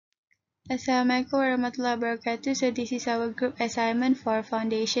Assalamualaikum warahmatullahi wabarakatuh. So this is our group assignment for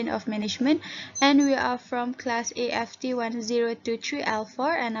Foundation of Management, and we are from class AFT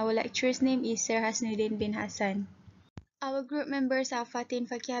 1023L4, and our lecturer's name is Sir Hasnuddin bin Hassan. Our group members are Fatin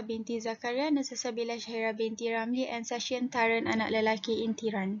Fakihah binti Zakaria, Nusa Sabila Syahira binti Ramli, and Sashian Taran anak lelaki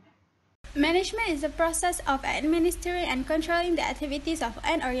Intiran. Management is the process of administering and controlling the activities of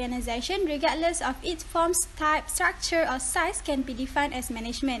an organization, regardless of its form, type, structure, or size, can be defined as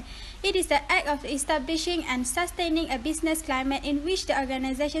management. It is the act of establishing and sustaining a business climate in which the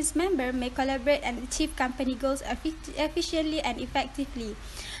organization's members may collaborate and achieve company goals efficiently and effectively.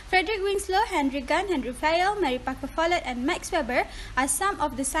 Frederick Winslow, Henry Gunn, Henry Fayol, Mary Parker Follett, and Max Weber are some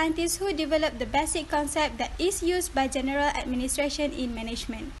of the scientists who developed the basic concept that is used by general administration in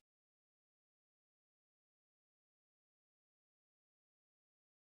management.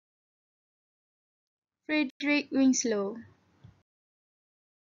 Frederick Winslow.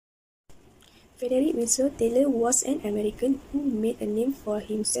 Frederick Winslow Taylor was an American who made a name for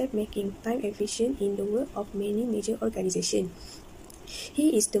himself making time efficient in the work of many major organizations.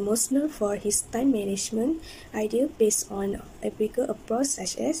 He is the most known for his time management idea based on empirical approach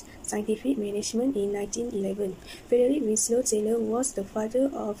such as scientific management in 1911. Frederick Winslow Taylor was the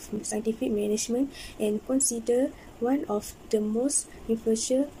father of scientific management and considered one of the most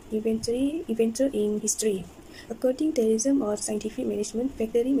influential inventors in history. According to Theorism of scientific management,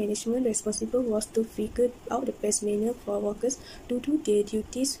 factory management responsible was to figure out the best manner for workers to do their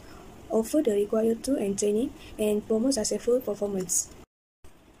duties, offer the required tools and training, and promote successful performance.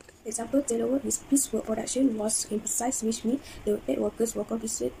 Example, telework with piecework production was emphasized, which means the paid workers were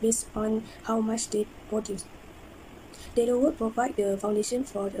compensated based on how much they produced. Telework provides the foundation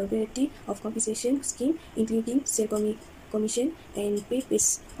for a variety of compensation schemes, including sale commission and pay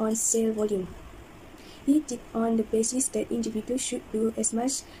based on sale volume. It did on the basis that individuals should do as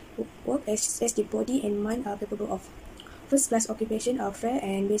much work as their body and mind are capable of. First-class occupations are fair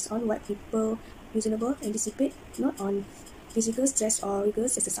and based on what people reasonably anticipate, not on physical stress or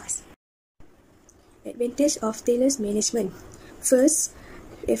rigorous exercise. Advantage of Taylor's management. First,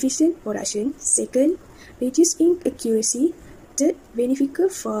 efficient production. Second, reduced inaccuracy. Third, beneficial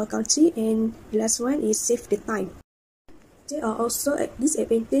for country. And the last one is save the time. There are also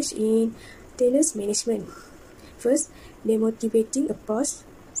disadvantages in Taylor's management. First, demotivating approach.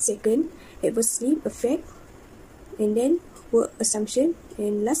 Second, adversely effect. And then work assumption.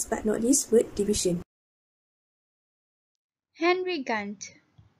 And last but not least, word division. Henry Gantt.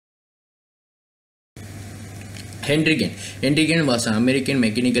 Henry Gantt was an American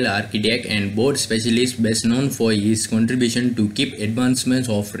mechanical architect and board specialist best known for his contribution to key advancements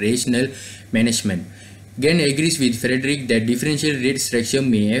of rational management. Gantt agrees with Frederick that differential rate structure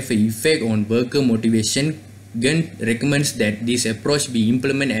may have an effect on worker motivation. Gantt recommends that this approach be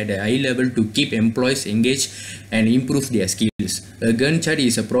implemented at a high level to keep employees engaged and improve their skills. A Gantt chart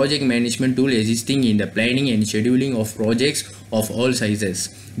is a project management tool existing in the planning and scheduling of projects of all sizes.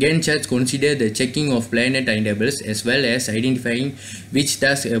 Gantt charts consider the checking of planner timetables as well as identifying which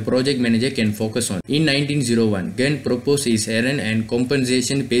tasks a project manager can focus on. In 1901, Gantt proposed his errand and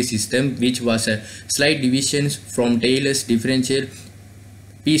compensation pay system, which was a slight deviation from Taylor's differential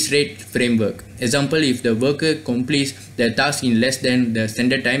piece rate framework. Example, if the worker completes the task in less than the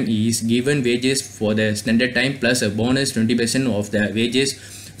standard time, he is given wages for the standard time plus a bonus 20% of the wages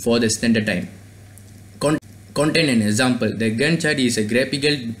for the standard time. Content and example. The Gantt chart is a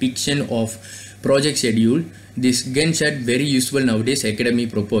graphical depiction of project schedule. This Gantt chart very useful nowadays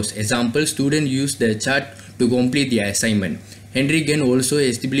academic purpose. Example, students use the chart to complete their assignment. Henry Gantt also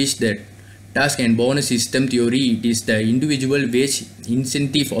established the task and bonus system theory. It is the individual wage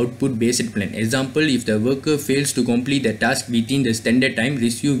incentive output based plan. Example, if the worker fails to complete the task within the standard time,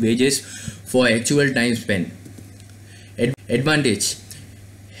 receive wages for actual time spent. Advantage.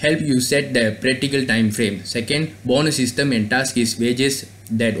 Help you set the practical time frame. Second, bonus system and task is wages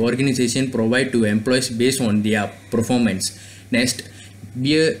that organization provide to employees based on their performance. Next,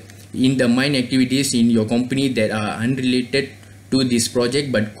 bear in the mind activities in your company that are unrelated to this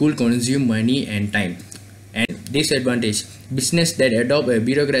project but could consume money and time. And disadvantage, business that adopt a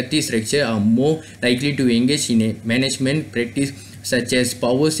bureaucratic structure are more likely to engage in a management practice such as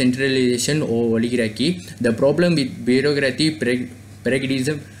power centralization or oligarchy. The problem with bureaucratic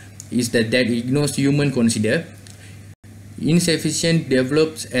pragmatism is that ignores human consider. Insufficient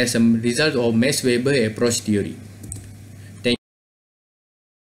develops as a result of Max Weber approach theory.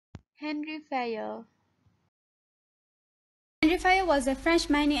 Henry Fayol. Henri Fayol was a French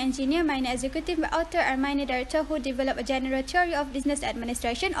mining engineer, mining executive, author, and mining director who developed a general theory of business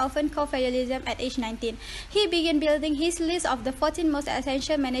administration, often called Fayolism, at age 19. He began building his list of the 14 most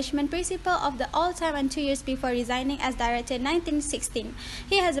essential management principles of the all-time and 2 years before resigning as director in 1916.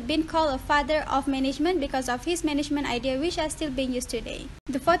 He has been called a father of management because of his management ideas, which are still being used today.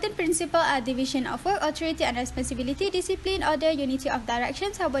 The 14 principles are division of work, authority and responsibility, discipline, order, unity of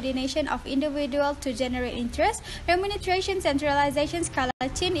direction, subordination of individual to generate interest, remuneration, centralization,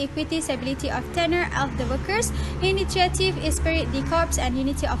 scarcity, equity, stability of tenure of the workers, initiative, spirit, the corps, and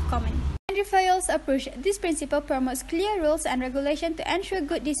unity of common. Henri Fayol's approach. This principle promotes clear rules and regulations to ensure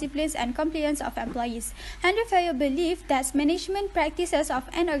good disciplines and compliance of employees. Henri Fayol believed that management practices of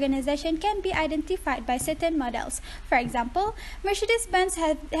an organization can be identified by certain models. For example, Mercedes-Benz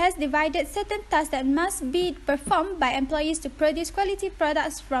has divided certain tasks that must be performed by employees to produce quality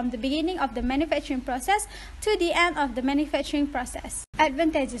products from the beginning of the manufacturing process to the end of the manufacturing process.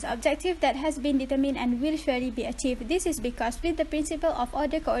 Advantages. Objective that has been determined and will surely be achieved. This is because with the principle of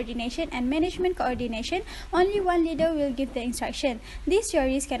order coordination and management coordination, only one leader will give the instruction. These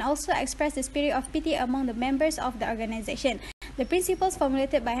theories can also express the spirit of pity among the members of the organization. The principles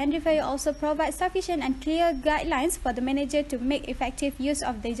formulated by Henri Fayol also provide sufficient and clear guidelines for the manager to make effective use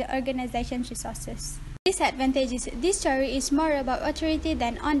of the organization's resources. Disadvantages. This theory is more about authority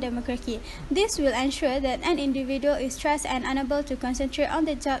than on democracy. This will ensure that an individual is stressed and unable to concentrate on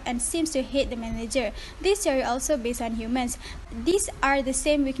the job and seems to hate the manager. This theory also based on humans. These are the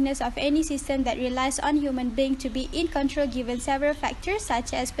same weakness of any system that relies on human being to be in control given several factors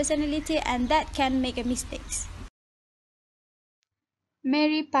such as personality and that can make mistakes.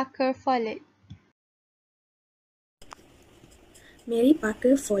 Mary Parker Follett. Mary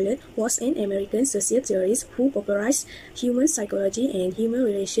Parker Follett was an American social theorist who popularized human psychology and human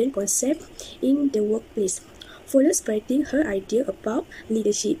relation concepts in the workplace. Follett spreading her idea about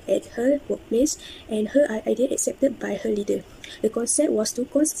leadership at her workplace and her idea accepted by her leader. The concept was to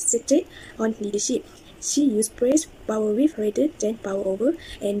concentrate on leadership. She used praise power with rather than power over,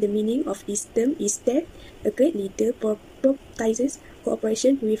 and the meaning of this term is that a great leader prioritizes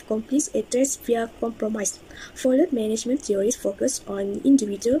cooperation with complete interests via compromise. Follett management theories focus on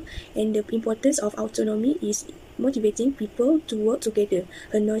individual, and the importance of autonomy is motivating people to work together.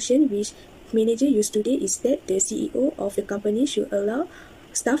 A notion which managers use today is that the CEO of the company should allow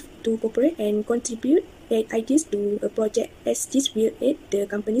staff to cooperate and contribute ideas to a project, as this will aid the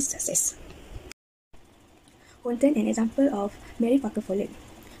company's success. Content and example of Mary Parker Follett.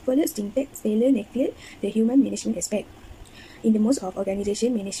 Follett's syntax tailor neglect the human management aspect. In the most of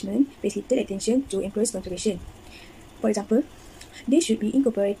organization management pays little attention to employees' contribution. For example, they should be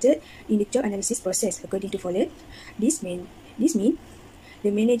incorporated in the job analysis process, according to Follett. This means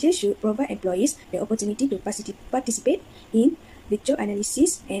the manager should provide employees the opportunity to participate in the job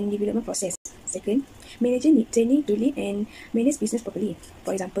analysis and development process. Second, managers need training to lead and manage business properly.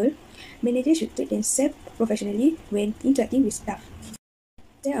 For example, managers should treat themselves professionally when interacting with staff.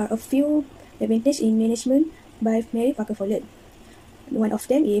 There are a few advantages in management by Mary Parker Follett. One of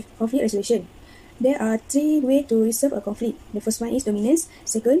them is conflict resolution. There are 3 ways to resolve a conflict. The first one is dominance,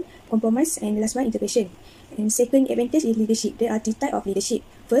 second, compromise, and the last one, integration. And second advantage is leadership. There are 3 types of leadership.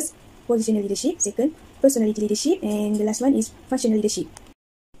 First, positional leadership. Second, personality leadership. And the last one is functional leadership.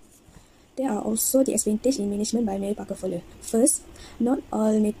 There are also the advantages in management by Mary Parker Follett. First, not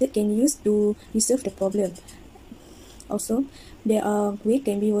all methods can be used to resolve the problem. Also, there are ways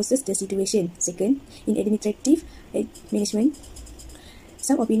can be versus the situation. Second, in administrative management,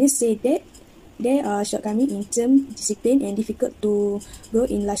 some opinions say that there are shortcomings in terms discipline and difficult to grow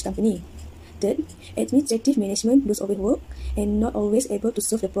in large company. Third, administrative management does overwork and not always able to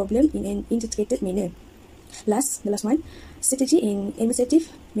solve the problem in an integrated manner. The last one, strategy in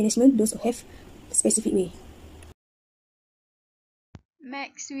administrative management does have specific way.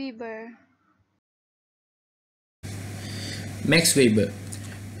 Max Weber. Max Weber.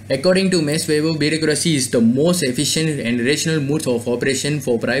 According to Max Weber, bureaucracy is the most efficient and rational mode of operation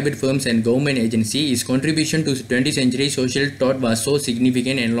for private firms and government agencies. His contribution to 20th century social thought was so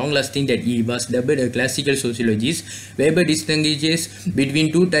significant and long-lasting that he was dubbed a classical sociologist. Weber distinguishes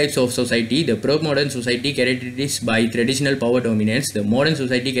between 2 types of society: the pro-modern society characterized by traditional power dominance, the modern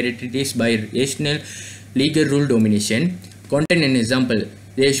society characterized by rational legal rule domination. Content and example.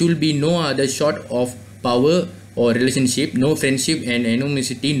 There should be no other sort of power or relationship, no friendship and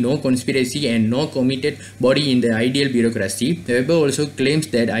animosity, no conspiracy and no committed body in the ideal bureaucracy. Weber also claims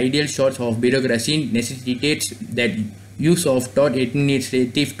that ideal sorts of bureaucracy necessitates that use of thought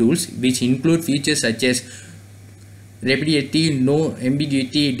administrative tools, which include features such as rapidity, no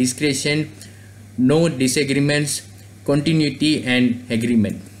ambiguity, discretion, no disagreements, continuity, and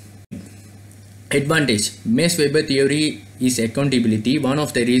agreement. Advantage. Max Weber theory is accountability. One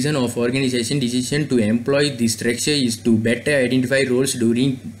of the reasons of organization decision to employ this structure is to better identify roles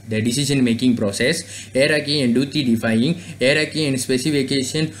during the decision-making process. Hierarchy and duty defining. Hierarchy and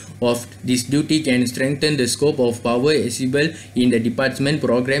specification of this duty can strengthen the scope of power accessible in the department,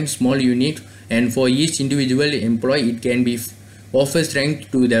 program, small unit, and for each individual employee it can be offer strength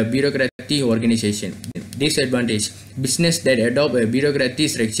to the bureaucratic organization. Disadvantage. Business that adopt a bureaucratic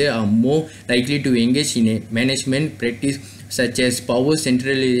structure are more likely to engage in a management practice such as power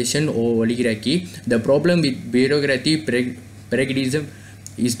centralization or oligarchy. The problem with bureaucratic pragmatism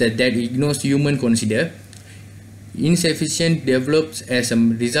is that ignores human consider. Insufficient develops as a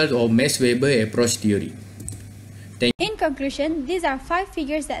result of Max Weber approach theory. In conclusion, these are 5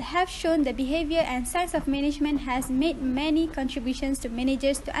 figures that have shown the behavior and science of management has made many contributions to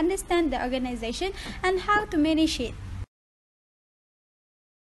managers to understand the organization and how to manage it.